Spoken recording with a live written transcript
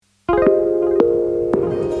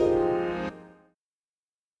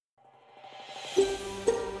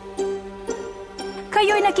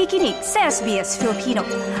nakikinig sa SBS Filipino.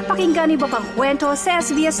 Pakinggan niyo pang kwento sa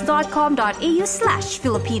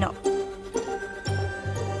sbs.com.au/Filipino.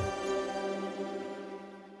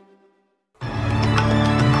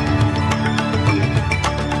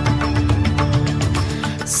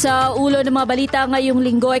 Sa ulo ng mga balita ngayong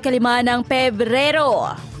linggo ay 5 ng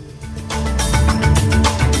Pebrero.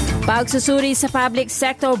 Pagsusuri sa Public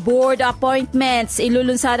Sector Board appointments,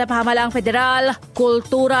 ilulunsad ng pamahalaang federal,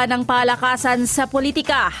 kultura ng palakasan sa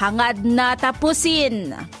politika, hangad na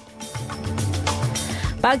tapusin.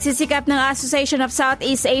 Pagsisikap ng Association of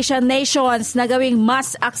Southeast Asian Nations na gawing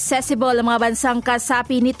mas accessible ang mga bansang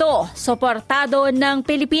kasapi nito, suportado ng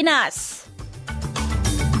Pilipinas.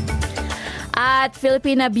 At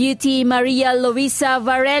Filipina beauty Maria Luisa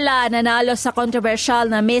Varela nanalo sa kontrobersyal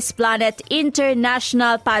na Miss Planet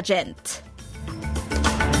International Pageant.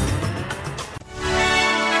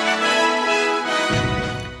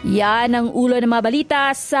 Yan ang ulo ng mga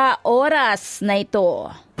balita sa oras na ito.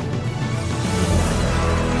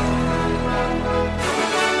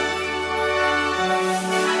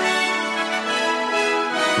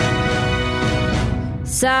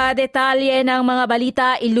 Sa detalye ng mga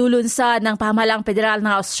balita, ilulunsad ng pamahalaang federal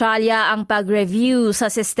ng Australia ang pag-review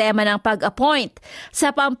sa sistema ng pag-appoint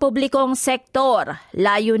sa pampublikong sektor.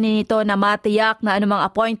 Layunin nito na matiyak na anumang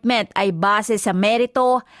appointment ay base sa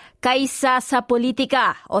merito kaysa sa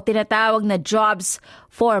politika o tinatawag na jobs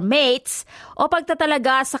for mates o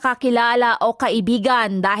pagtatalaga sa kakilala o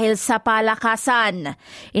kaibigan dahil sa palakasan.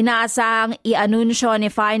 Inaasahang i-anunsyo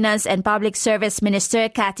ni Finance and Public Service Minister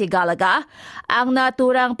Cathy Gallagher ang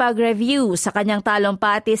naturang pag-review sa kanyang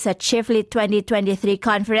talumpati sa Chifley 2023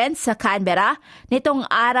 Conference sa Canberra nitong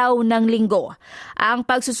araw ng linggo. Ang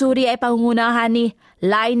pagsusuri ay pangungunahan ni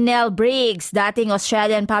Lionel Briggs, dating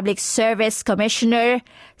Australian Public Service Commissioner,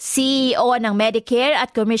 CEO ng Medicare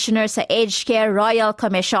at Commissioner sa Aged Care Royal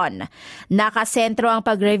Commission. Nakasentro ang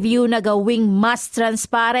pag-review na gawing mas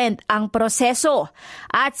transparent ang proseso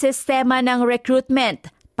at sistema ng recruitment.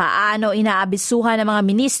 Paano inaabisuhan ng mga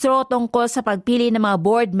ministro tungkol sa pagpili ng mga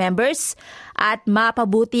board members at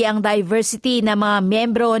mapabuti ang diversity ng mga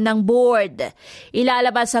membro ng board.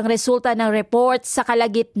 Ilalabas ang resulta ng report sa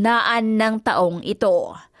kalagitnaan ng taong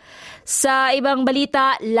ito. Sa ibang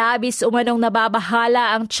balita, labis umanong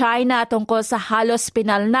nababahala ang China tungkol sa halos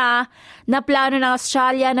pinal na plano ng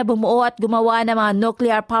Australia na bumuo at gumawa ng mga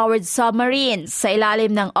nuclear-powered submarines sa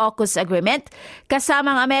ilalim ng AUKUS agreement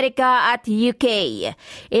kasama ang Amerika at UK.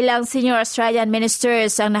 Ilang senior Australian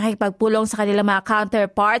ministers ang nakikipagpulong sa kanilang mga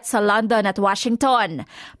counterparts sa London at Washington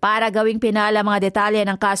para gawing pinala mga detalye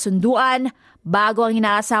ng kasunduan bago ang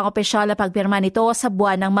inaasahang opisyal na pagpirma nito sa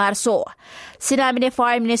buwan ng Marso. Sinabi ni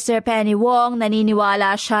Foreign Minister Penny Wong,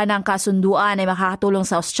 naniniwala siya ng kasunduan ay makakatulong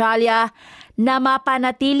sa Australia na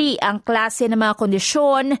mapanatili ang klase ng mga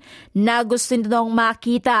kondisyon na gusto nitong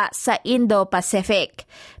makita sa Indo-Pacific.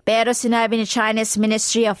 Pero sinabi ni Chinese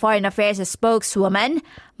Ministry of Foreign Affairs spokeswoman,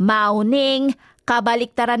 Mao Ning,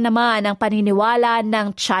 kabaliktaran naman ang paniniwala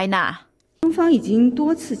ng China.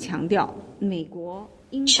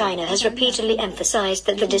 China has repeatedly emphasized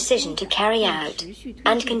that the decision to carry out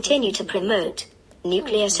and continue to promote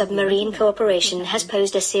nuclear submarine cooperation has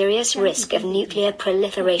posed a serious risk of nuclear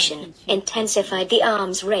proliferation, intensified the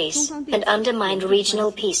arms race, and undermined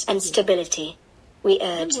regional peace and stability. We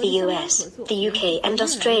urge the US, the UK, and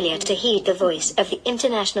Australia to heed the voice of the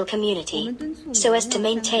international community so as to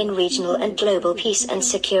maintain regional and global peace and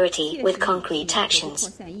security with concrete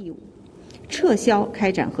actions. 撤销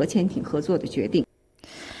开展核潜艇合作的决定。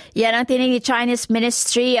 Yan ang tinig ni Chinese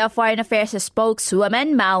Ministry of Foreign Affairs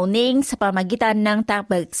spokeswoman Mao Ning sa pamagitan ng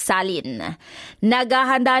pagsalin.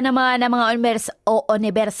 Naghahanda naman ang mga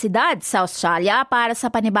universidad sa Australia para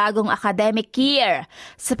sa panibagong academic year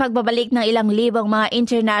sa pagbabalik ng ilang libong mga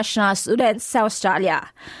international students sa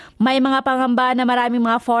Australia. May mga pangamba na maraming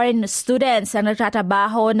mga foreign students ang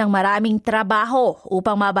nagtatrabaho ng maraming trabaho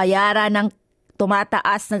upang mabayaran ng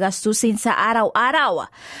tumataas na gastusin sa araw-araw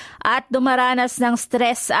at dumaranas ng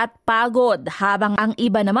stress at pagod habang ang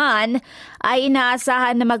iba naman ay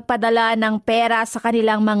inaasahan na magpadala ng pera sa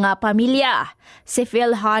kanilang mga pamilya. Si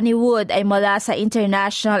Phil Honeywood ay mula sa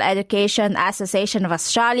International Education Association of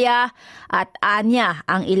Australia at anya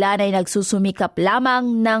ang ilan ay nagsusumikap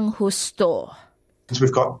lamang ng husto. We've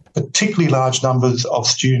got particularly large numbers of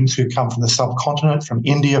students who come from the subcontinent, from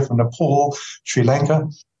India, from Nepal, Sri Lanka,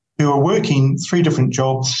 who are working 3 different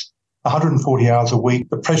jobs, 140 hours a week.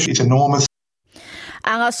 The pressure is enormous.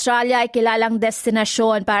 Ang Australia ay kilalang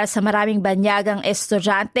destinasyon para sa maraming banyagang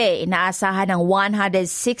estudyante. Inaasahan ng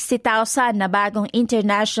 160,000 na bagong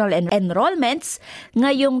international enrollments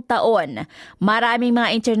ngayong taon. Maraming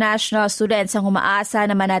mga international students ang umaasa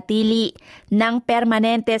na manatili ng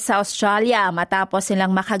permanente sa Australia matapos silang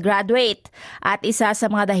makagraduate. At isa sa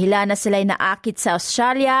mga dahilan na sila'y naakit sa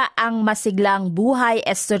Australia ang masiglang buhay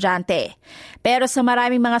estudyante. Pero sa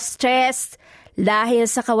maraming mga stress, dahil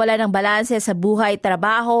sa kawalan ng balanse sa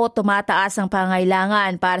buhay-trabaho, tumataas ang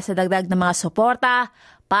pangailangan para sa dagdag na mga suporta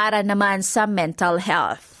para naman sa mental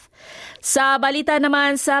health. Sa balita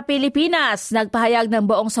naman sa Pilipinas, nagpahayag ng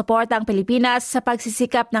buong suporta ang Pilipinas sa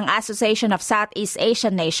pagsisikap ng Association of Southeast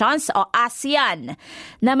Asian Nations o ASEAN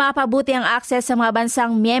na mapabuti ang akses sa mga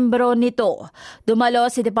bansang miyembro nito.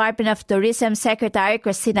 Dumalo si Department of Tourism Secretary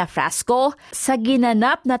Cristina Frasco sa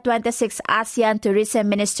ginanap na 26 ASEAN Tourism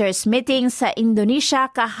Ministers Meeting sa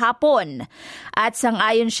Indonesia kahapon. At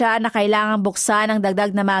sang-ayon siya na kailangang buksan ang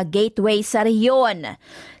dagdag na mga gateway sa rehiyon.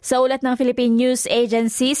 Sa ulat ng Philippine News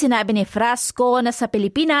Agency, sinabi ni Frasco na sa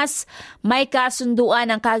Pilipinas may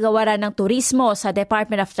kasunduan ang kagawaran ng turismo sa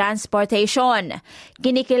Department of Transportation.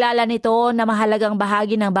 Kinikilala nito na mahalagang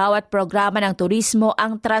bahagi ng bawat programa ng turismo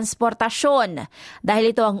ang transportasyon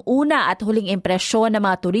dahil ito ang una at huling impresyon ng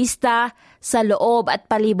mga turista sa loob at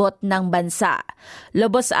palibot ng bansa.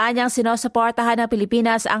 Lubos anyang sinusuportahan ng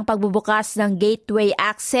Pilipinas ang pagbubukas ng gateway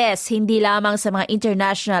access hindi lamang sa mga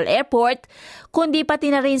international airport, kundi pati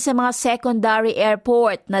na rin sa mga secondary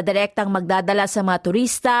airport na direktang magdadala sa mga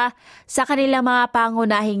turista sa kanilang mga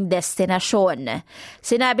pangunahing destinasyon.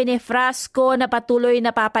 Sinabi ni Frasco na patuloy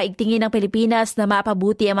na papaigtingin ng Pilipinas na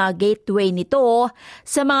mapabuti ang mga gateway nito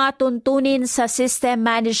sa mga tuntunin sa system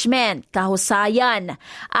management, kahusayan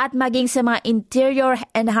at maging sa mga interior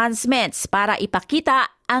enhancements para ipakita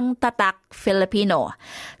ang tatak Filipino.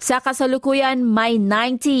 Sa kasalukuyan, may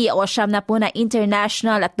 90 o 90 na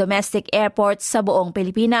international at domestic airports sa buong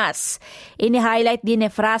Pilipinas. Ini-highlight din ni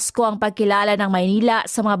Frasco ang pagkilala ng Maynila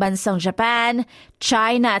sa mga bansang Japan,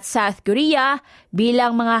 China at South Korea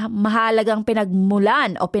bilang mga mahalagang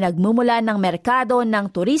pinagmulan o pinagmumulan ng merkado ng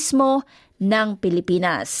turismo ng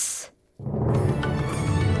Pilipinas.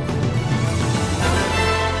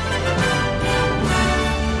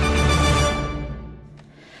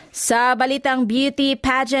 Sa balitang beauty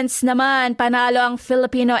pageants naman, panalo ang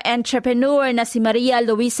Filipino entrepreneur na si Maria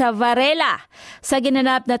Luisa Varela sa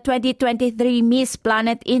ginanap na 2023 Miss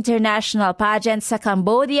Planet International Pageant sa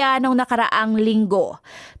Cambodia noong nakaraang linggo.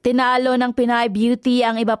 Tinalo ng Pinay Beauty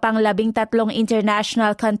ang iba pang 13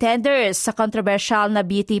 international contenders sa controversial na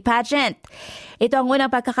beauty pageant. Ito ang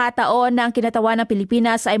unang pagkakataon na ang kinatawan ng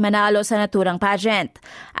Pilipinas ay manalo sa naturang pageant.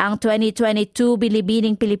 Ang 2022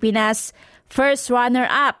 Bilibining Pilipinas first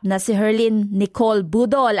runner-up na si Herlyn Nicole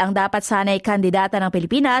Budol ang dapat sana'y kandidata ng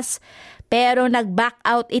Pilipinas, pero nag-back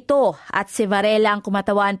out ito at si Varela ang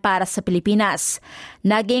kumatawan para sa Pilipinas.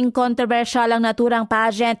 Naging controversial ang naturang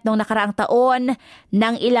pageant noong nakaraang taon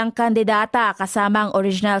ng ilang kandidata kasama ang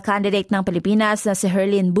original candidate ng Pilipinas na si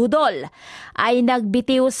Herlyn Budol ay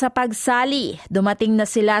nagbitiw sa pagsali. Dumating na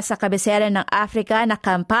sila sa kabisera ng Africa na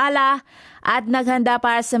Kampala at naghanda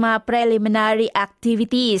para sa mga preliminary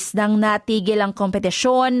activities nang natigil ang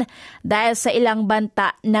kompetisyon dahil sa ilang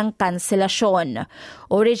banta ng kanselasyon.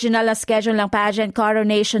 Original na schedule ng pageant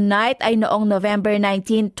Coronation Night ay noong November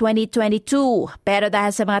 19, 2022. Pero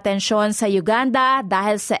dahil sa mga tensyon sa Uganda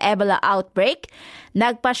dahil sa Ebola outbreak,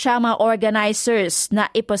 nagpasya mga organizers na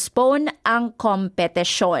ipostpone ang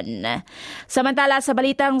kompetisyon. Samantala sa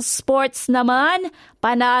balitang sports naman,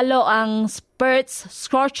 panalo ang Perth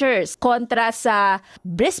Scorchers kontra sa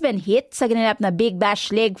Brisbane Heat sa ginanap na Big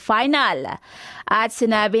Bash League Final. At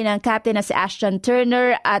sinabi ng captain na si Ashton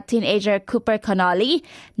Turner at teenager Cooper Connolly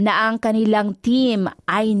na ang kanilang team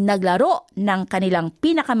ay naglaro ng kanilang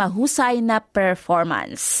pinakamahusay na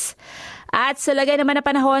performance. At sa lagay naman na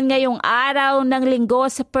panahon ngayong araw ng linggo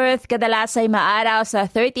sa Perth, kadalas ay maaraw sa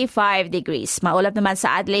 35 degrees. Maulap naman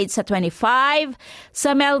sa Adelaide sa 25.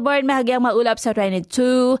 Sa Melbourne, mahagyang maulap sa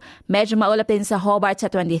 22. Medyo maulap din sa Hobart sa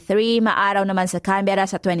 23. Maaraw naman sa Canberra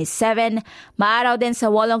sa 27. Maaraw din sa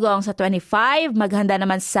Wollongong sa 25. Maghanda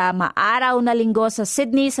naman sa maaraw na linggo sa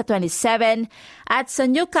Sydney sa 27. At sa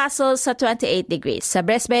Newcastle sa 28 degrees. Sa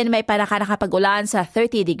Brisbane, may pag-ulan sa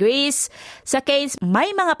 30 degrees. Sa Cairns,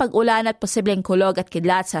 may mga pag-ulan at posibleng kulog at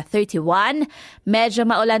kidlat sa 31. Medyo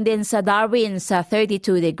maulan din sa Darwin sa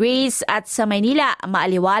 32 degrees. At sa Maynila,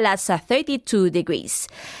 maaliwala sa 32 degrees.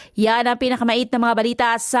 Yan ang pinakamait na mga balita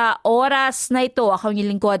sa oras na ito. Ako ang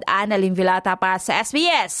lingkod, Annalyn Villata para sa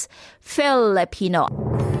SBS Filipino.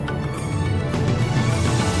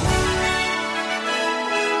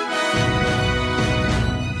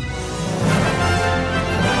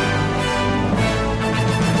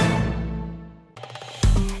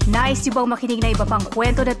 Nice yung bang makinig na iba pang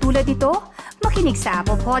kwento na tulad ito? Makinig sa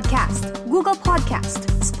Apple Podcast, Google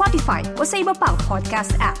Podcast, Spotify o sa iba pang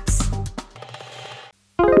podcast apps.